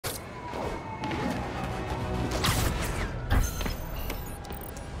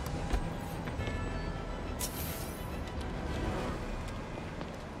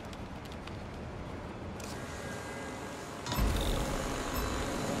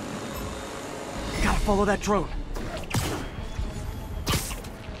Follow that drone.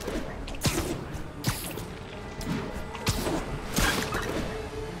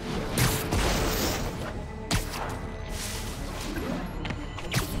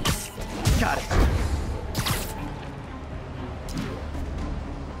 Got it.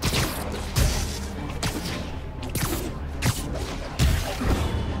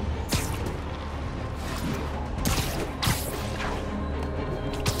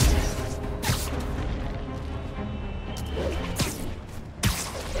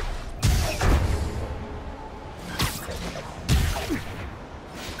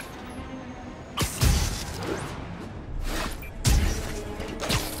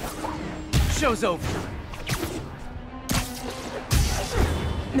 Show's over.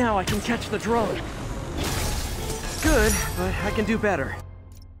 Now I can catch the drone. Good, but I can do better.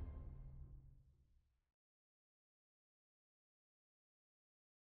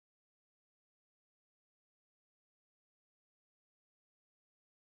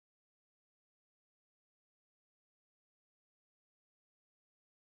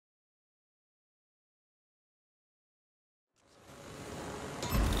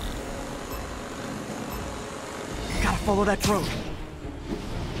 Follow that drone.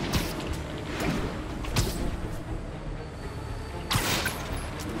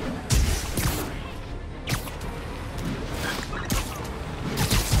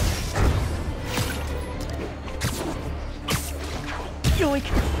 Yoink!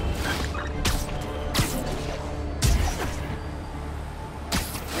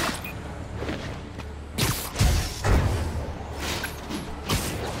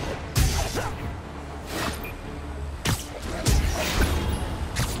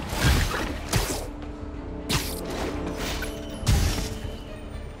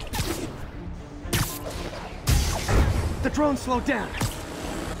 The drone slowed down.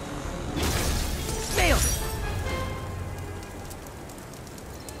 Nailed it!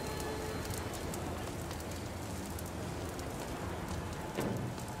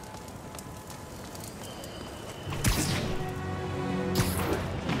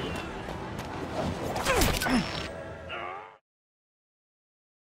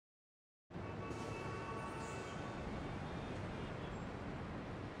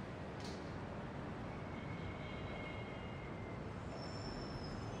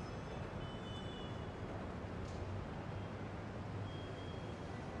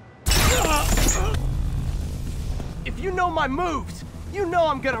 If you know my moves, you know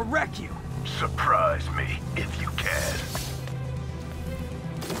I'm gonna wreck you. Surprise me, if you can.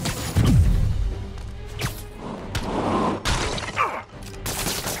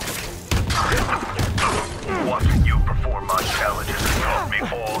 Watching you perform my challenges has taught me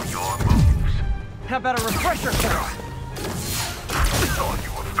all your moves. How about a refresher course? Thought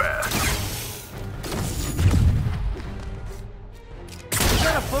you were fast. Is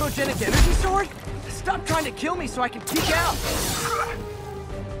that a photogenic energy sword? Stop trying to kill me so I can peek out!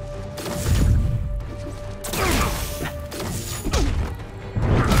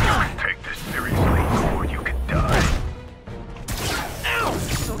 Take this seriously or you can die. Ow!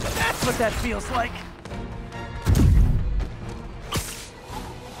 So that's what that feels like!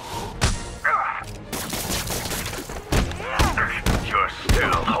 You're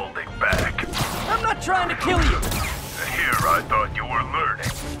still holding back. I'm not trying to kill you! Here I thought you were learning.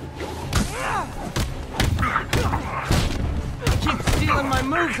 Keep stealing my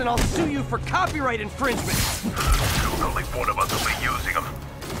moves and I'll sue you for copyright infringement. Soon only one of us will be using them.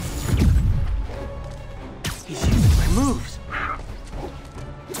 He's using my moves.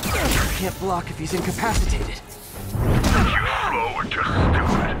 I can't block if he's incapacitated. You slow or just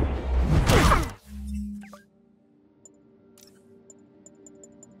stupid.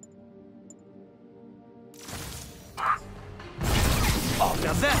 Oh,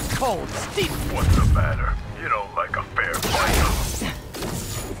 now that's cold. Steep. What's the matter? You don't like a fair fight.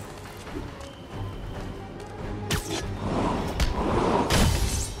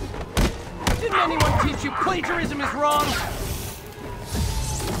 Didn't anyone teach you plagiarism is wrong?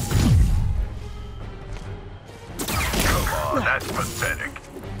 Come on, that's pathetic.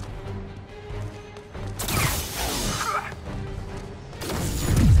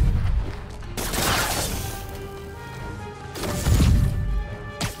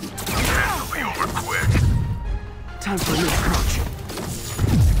 This'll be over quick. Time for a new approach.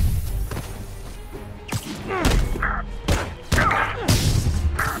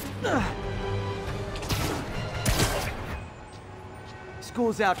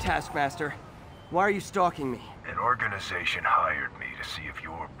 School's out, Taskmaster. Why are you stalking me? An organization hired me to see if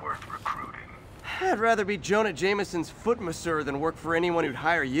you're worth recruiting. I'd rather be Jonah Jameson's foot masseur than work for anyone who'd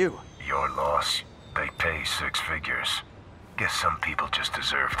hire you. Your loss. They pay 6 figures. Guess some people just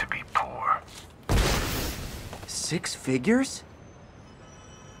deserve to be poor. 6 figures?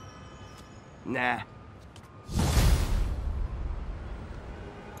 Nah,